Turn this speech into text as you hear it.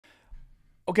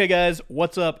Okay guys,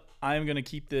 what's up? I'm going to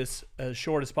keep this as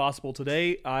short as possible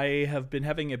today. I have been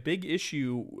having a big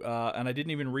issue and I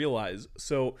didn't even realize.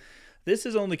 So this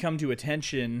has only come to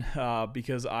attention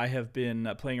because I have been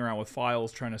playing around with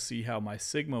files trying to see how my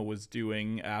Sigma was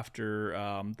doing after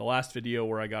the last video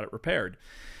where I got it repaired.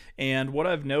 And what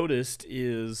I've noticed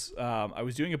is I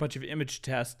was doing a bunch of image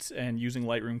tests and using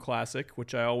Lightroom Classic,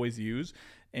 which I always use,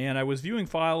 and I was viewing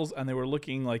files and they were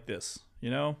looking like this. You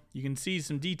know, you can see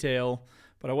some detail,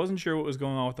 but I wasn't sure what was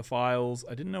going on with the files.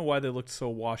 I didn't know why they looked so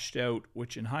washed out,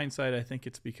 which in hindsight I think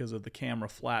it's because of the camera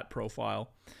flat profile.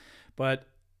 But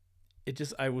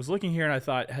I was looking here and I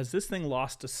thought, has this thing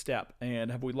lost a step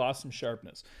and have we lost some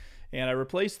sharpness? And I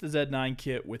replaced the Z9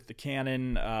 kit with the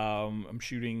Canon. I'm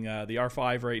shooting the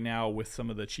R5 right now with some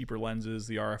of the cheaper lenses,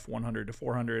 the RF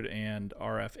 100-400 and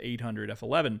RF 800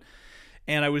 f11.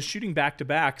 And I was shooting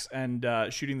back-to-backs and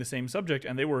shooting the same subject,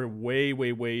 and they were way,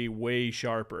 way, way, way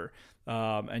sharper.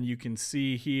 And you can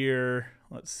see here,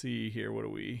 let's see here, what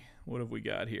have we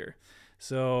got here?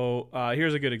 So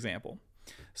here's a good example.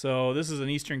 So this is an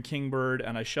Eastern Kingbird,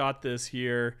 and I shot this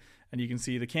here, and you can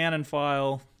see the Canon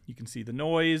file, you can see the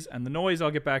noise, and the noise I'll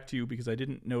get back to you because I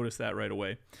didn't notice that right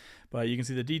away. But you can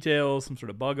see the details, some sort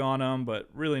of bug on them, but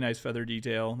really nice feather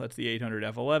detail. That's the 800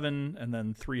 f11 and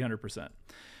then 300%.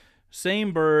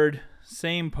 Same bird,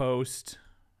 same post,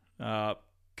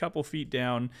 couple feet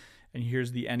down, and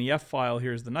here's the NEF file,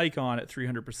 here's the Nikon at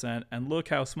 300%, and look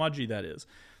how smudgy that is.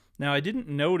 Now, I didn't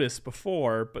notice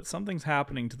before, but something's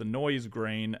happening to the noise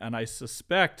grain, and I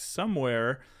suspect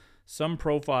somewhere some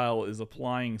profile is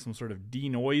applying some sort of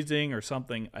denoising or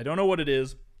something. I don't know what it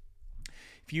is.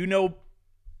 If you know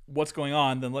what's going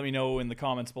on, then let me know in the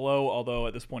comments below, although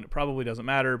at this point it probably doesn't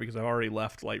matter because I've already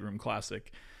left Lightroom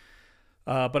Classic.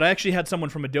 But I actually had someone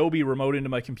from Adobe remote into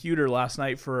my computer last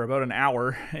night for about an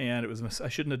hour, and I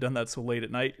shouldn't have done that so late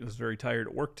at night. I was very tired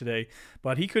at work today,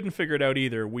 but he couldn't figure it out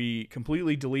either. We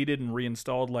completely deleted and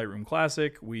reinstalled Lightroom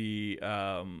Classic. We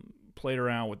played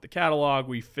around with the catalog.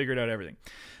 We figured out everything.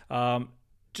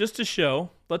 Just to show,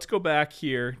 let's go back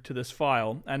here to this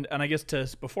file, and I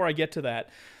guess before I get to that,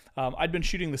 I'd been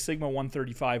shooting the Sigma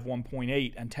 135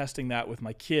 1.8 and testing that with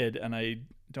my kid, and I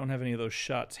don't have any of those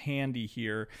shots handy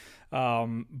here,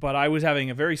 but I was having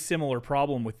a very similar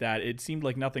problem with that. It seemed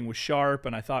like nothing was sharp,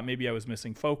 and I thought maybe I was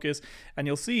missing focus. And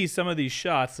you'll see some of these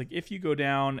shots, like if you go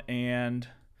down and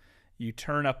you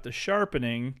turn up the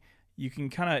sharpening, you can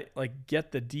kind of like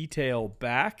get the detail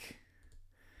back,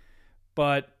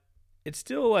 but it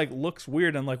still like looks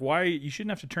weird. And like, why you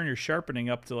shouldn't have to turn your sharpening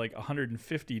up to like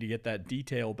 150 to get that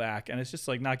detail back, and it's just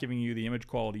like not giving you the image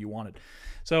quality you wanted.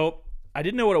 So I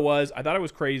didn't know what it was. I thought it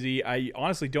was crazy. I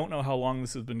honestly don't know how long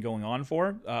this has been going on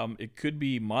for. It could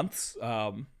be months.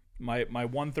 My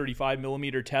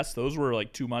 135mm tests, those were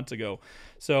like 2 months ago.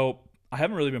 So I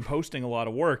haven't really been posting a lot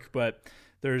of work, but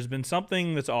there's been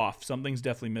something that's off. Something's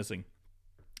definitely missing.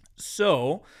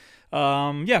 So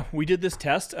yeah, we did this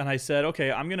test, and I said, okay,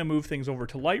 I'm going to move things over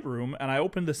to Lightroom, and I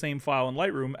opened the same file in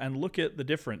Lightroom, and look at the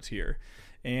difference here.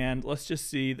 And let's just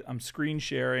see, I'm screen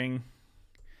sharing.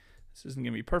 This isn't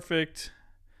going to be perfect,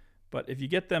 but if you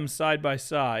get them side by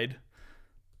side,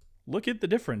 look at the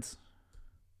difference.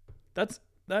 That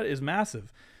is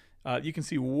massive. You can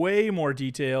see way more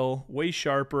detail, way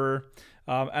sharper.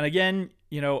 And again,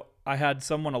 you know, I had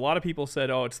a lot of people said,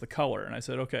 oh, it's the color. And I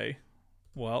said, okay,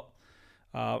 well,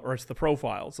 or it's the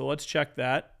profile. So let's check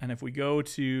that. And if we go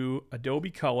to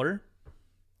Adobe Color,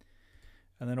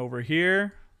 and then over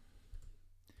here,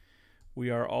 we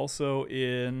are also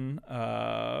in,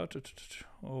 oh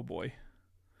boy,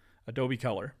 Adobe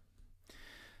Color.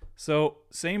 So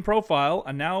same profile,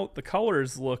 and now the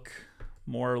colors look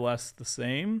more or less the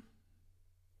same,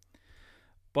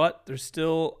 but there's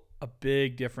still a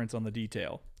big difference on the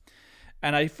detail.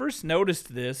 And I first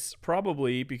noticed this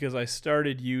probably because I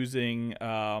started using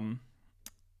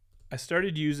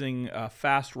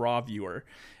FastRawViewer,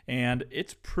 and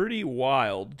it's pretty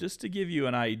wild. Just to give you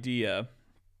an idea,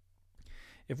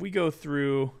 if we go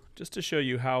through, just to show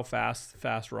you how fast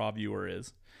FastRawViewer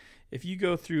is, if you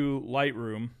go through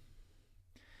Lightroom,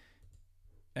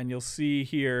 and you'll see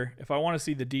here, if I want to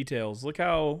see the details, look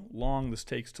how long this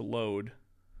takes to load.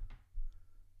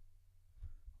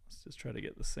 Let's just try to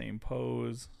get the same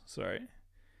pose. Sorry.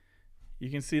 You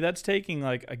can see that's taking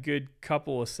like a good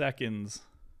couple of seconds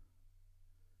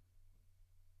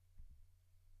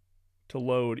to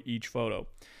load each photo.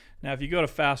 Now, if you go to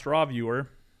FastRawViewer,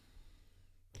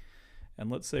 and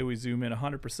let's say we zoom in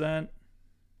 100%.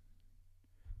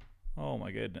 Oh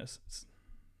my goodness.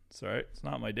 Sorry, it's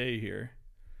not my day here.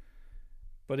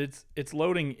 But it's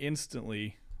loading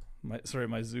instantly. Sorry,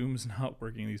 my zoom's not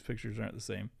working. These pictures aren't the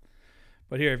same.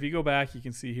 But here, if you go back, you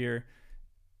can see here,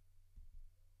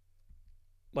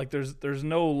 like there's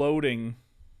no loading.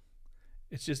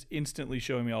 It's just instantly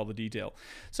showing me all the detail.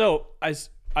 So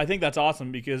I think that's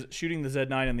awesome, because shooting the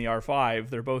Z9 and the R5,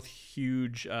 they're both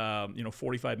huge,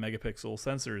 45 megapixel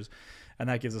sensors, and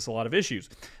that gives us a lot of issues.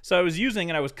 So I was using,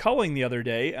 and I was culling the other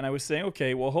day, and I was saying,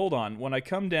 okay, well, hold on. When I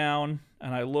come down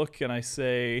and I look and I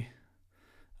say,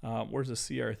 where's the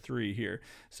CR3 here?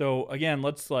 So again,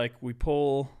 we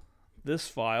pull this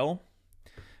file,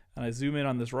 and I zoom in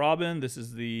on this robin. This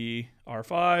is the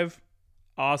R5,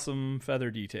 awesome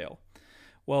feather detail.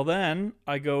 Well, then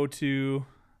I go to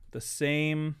the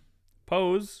same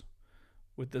pose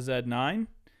with the Z9,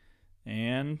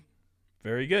 and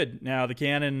very good. Now the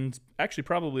Canon's actually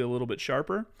probably a little bit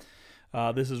sharper.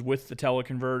 This is with the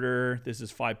teleconverter. This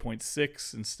is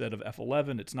 5.6 instead of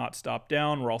f11. It's not stopped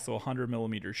down. We're also 100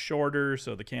 millimeters shorter,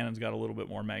 so the Canon's got a little bit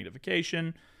more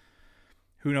magnification.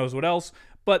 Who knows what else?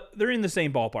 But they're in the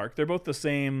same ballpark. They're both the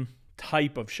same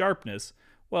type of sharpness.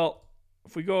 Well,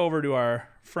 if we go over to our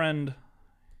friend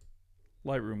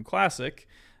Lightroom Classic,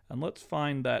 and let's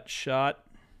find that shot.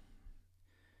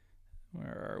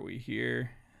 Where are we here?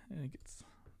 I think it's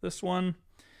this one.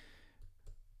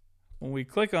 When we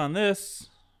click on this,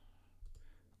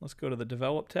 let's go to the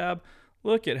Develop tab.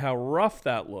 Look at how rough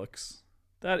that looks.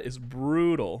 That is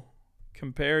brutal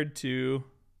compared to,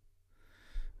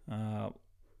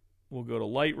 we'll go to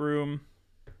Lightroom,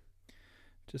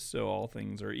 just so all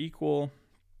things are equal.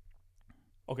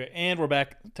 Okay, and we're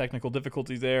back. Technical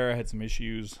difficulties there. I had some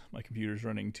issues. My computer's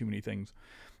running too many things.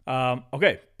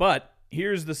 Okay, but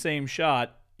here's the same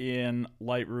shot in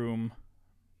Lightroom,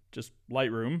 just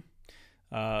Lightroom.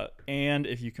 And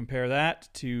if you compare that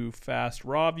to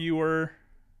FastRawViewer,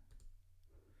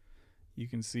 you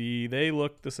can see they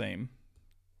look the same.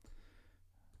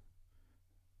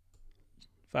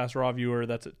 FastRawViewer,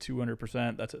 that's at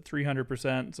 200%. That's at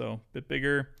 300%, so a bit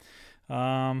bigger.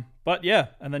 But yeah,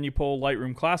 and then you pull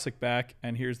Lightroom Classic back,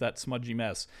 and here's that smudgy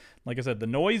mess. Like I said, the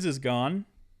noise is gone,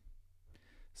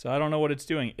 so I don't know what it's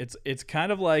doing. It's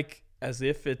kind of like as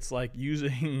if it's like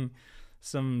using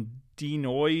some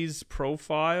denoise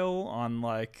profile on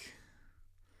like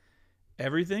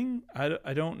everything.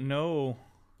 I don't know.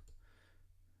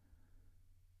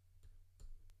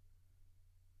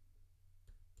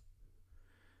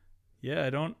 Yeah, I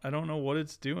don't know what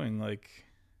it's doing. Like,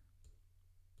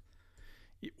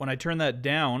 when I turn that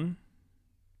down,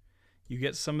 you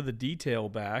get some of the detail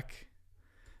back,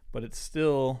 but it's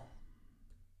still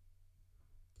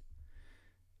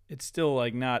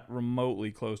like not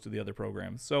remotely close to the other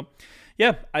programs. So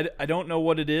yeah, I don't know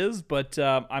what it is, but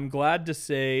I'm glad to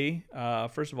say,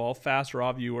 first of all,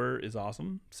 FastRawViewer is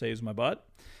awesome, saves my butt.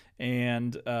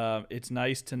 And it's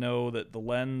nice to know that the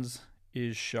lens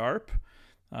is sharp.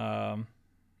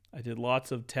 I did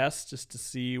lots of tests just to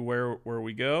see where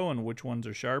we go and which ones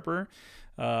are sharper.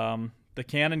 The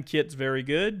Canon kit's very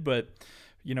good, but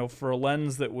you know, for a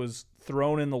lens that was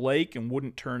thrown in the lake and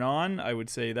wouldn't turn on, I would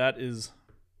say that is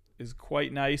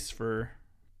quite nice for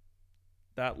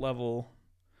that level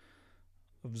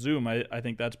of zoom. I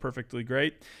think that's perfectly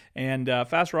great. And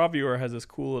FastRawViewer has this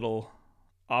cool little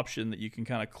option that you can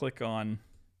kind of click on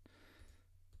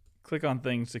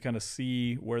things to kind of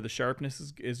see where the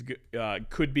sharpness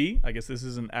could be. I guess this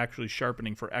isn't actually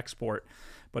sharpening for export,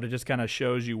 but it just kind of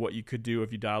shows you what you could do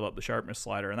if you dial up the sharpness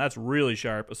slider, and that's really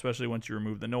sharp, especially once you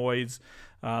remove the noise.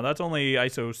 That's only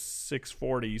ISO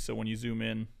 640, so when you zoom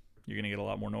in, you're gonna get a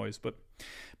lot more noise. But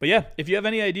yeah, if you have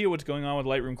any idea what's going on with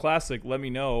Lightroom Classic, let me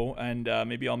know, and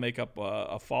maybe I'll make up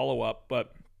a follow-up.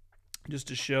 But just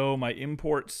to show my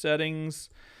import settings,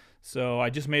 so I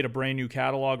just made a brand new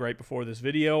catalog right before this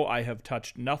video. I have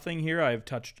touched nothing here. I have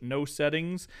touched no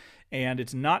settings, and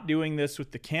it's not doing this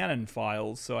with the Canon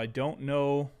files, so I don't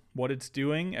know what it's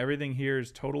doing. Everything here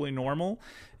is totally normal,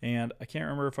 and I can't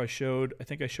remember if I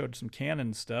think I showed some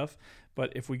Canon stuff,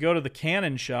 but if we go to the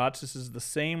Canon shots, this is the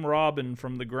same robin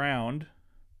from the ground.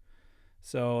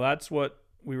 So that's what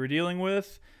we were dealing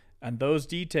with, and those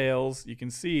details, you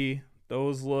can see,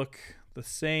 those look the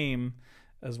same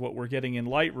as what we're getting in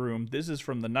Lightroom. This is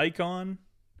from the Nikon,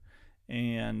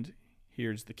 and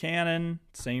here's the Canon,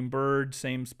 same bird,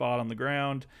 same spot on the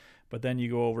ground, but then you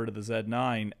go over to the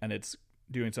Z9 and it's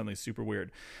doing something super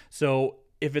weird. So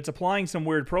if it's applying some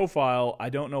weird profile, I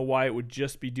don't know why it would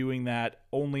just be doing that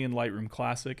only in Lightroom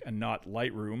Classic and not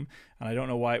Lightroom, and I don't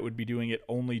know why it would be doing it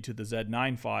only to the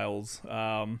Z9 files.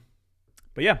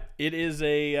 But yeah,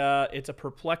 it's a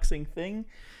perplexing thing,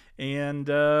 and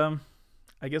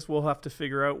I guess we'll have to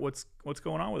figure out what's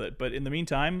going on with it. But in the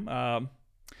meantime,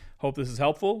 hope this is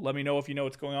helpful. Let me know if you know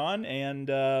what's going on, and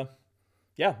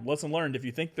yeah, yeah, lesson learned. If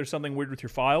you think there's something weird with your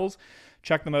files,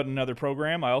 check them out in another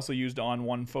program. I also used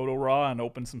On1 Photo Raw and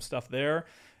opened some stuff there.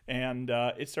 And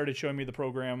it started showing me the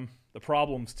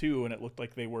problems too, and it looked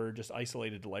like they were just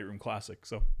isolated to Lightroom Classic.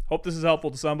 So hope this is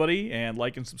helpful to somebody, and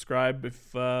like and subscribe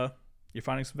if you're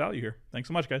finding some value here. Thanks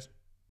so much, guys.